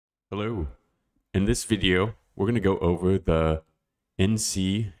Hello. In this video, we're going to go over the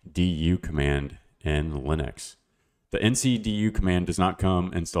ncdu command in Linux. The ncdu command does not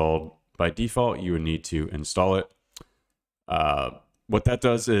come installed by default. You would need to install it. What that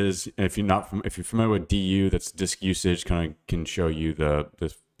does is, if you're familiar with du, that's disk usage, kind of can show you the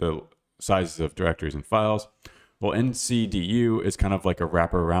sizes of directories and files. Well, ncdu is kind of like a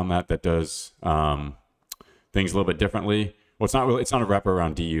wrapper around that does things a little bit differently. Well, it's not a wrapper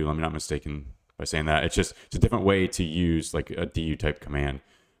around du. I'm not mistaken by saying that. It's a different way to use like a du type command.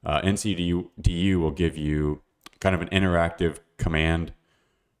 ncdu will give you kind of an interactive command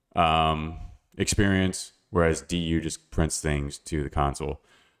experience, whereas du just prints things to the console.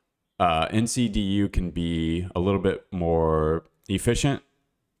 ncdu can be a little bit more efficient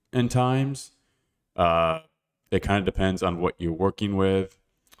in times. It kind of depends on what you're working with.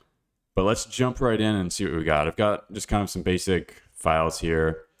 But let's jump right in and see what we got. I've got just kind of some basic files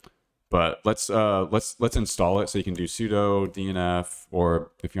here, but let's install it. So you can do sudo dnf,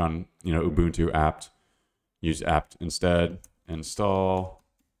 or if you're on Ubuntu apt, use apt instead. Install.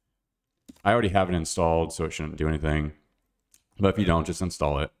 I already have it installed, so it shouldn't do anything. But if you don't, just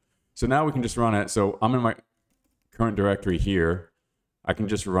install it. So now we can just run it. So I'm in my current directory here. I can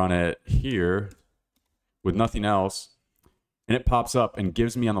just run it here with nothing else. And it pops up and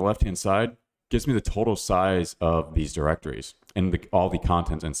gives me on the left-hand side, gives me the total size of these directories and all the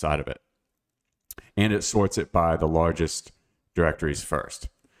content inside of it. And it sorts it by the largest directories first.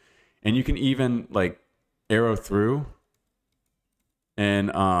 And you can even like arrow through.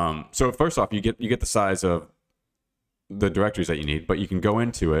 And so first off, you get the size of the directories that you need, but you can go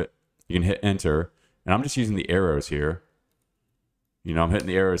into it, you can hit enter, and I'm just using the arrows here. I'm hitting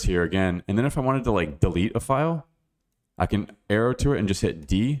the arrows here again. And then if I wanted to like delete a file, I can arrow to it and just hit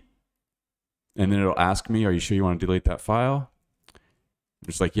D, and then it'll ask me, are you sure you want to delete that file? I'm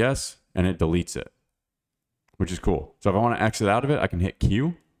just like, yes, and it deletes it, which is cool. So if I want to exit out of it, I can hit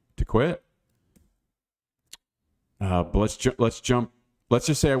Q to quit. But let's jump. Let's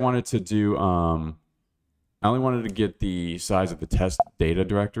just say I wanted to do, I only wanted to get the size of the test data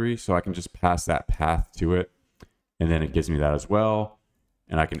directory, so I can just pass that path to it, and then it gives me that as well.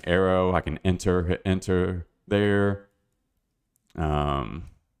 And I can arrow, I can enter, hit enter there.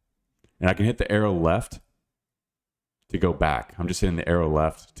 And I can hit the arrow left to go back. I'm just hitting the arrow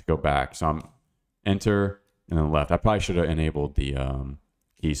left to go back. So I'm enter and then left. I probably should have enabled the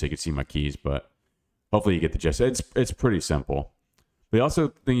keys so you could see my keys, but hopefully you get the gist. It's pretty simple. The also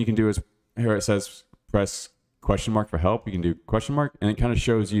thing you can do is, here it says press question mark for help. You can do question mark, and it kind of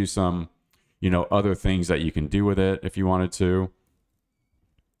shows you some, other things that you can do with it if you wanted to.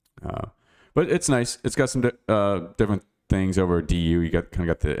 But it's nice. It's got some different things over du. You kind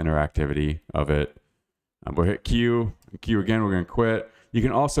of got the interactivity of it. We'll hit Q again. We're going to quit. You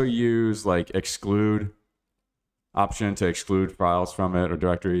can also use like exclude option to exclude files from it or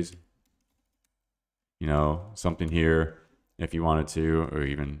directories. Something here if you wanted to, or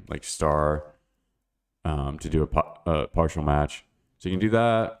even like star to do a partial match. So you can do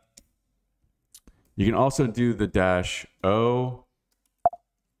that. You can also do the -O,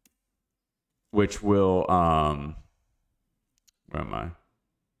 which will where am I?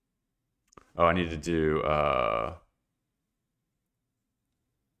 Oh, I need to do I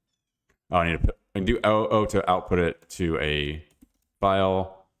can do O to output it to a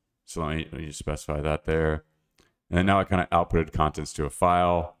file. So let me just specify that there. And then now I kind of outputted contents to a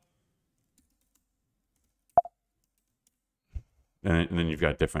file. And then you've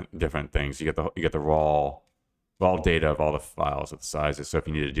got different things. You get the raw data of all the files of the sizes. So if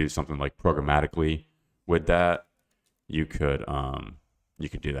you need to do something like programmatically with that, you could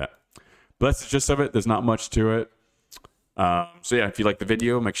do that. But that's the gist of it. There's not much to it. So yeah, if you like the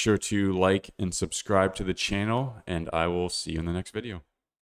video, make sure to like and subscribe to the channel, and I will see you in the next video.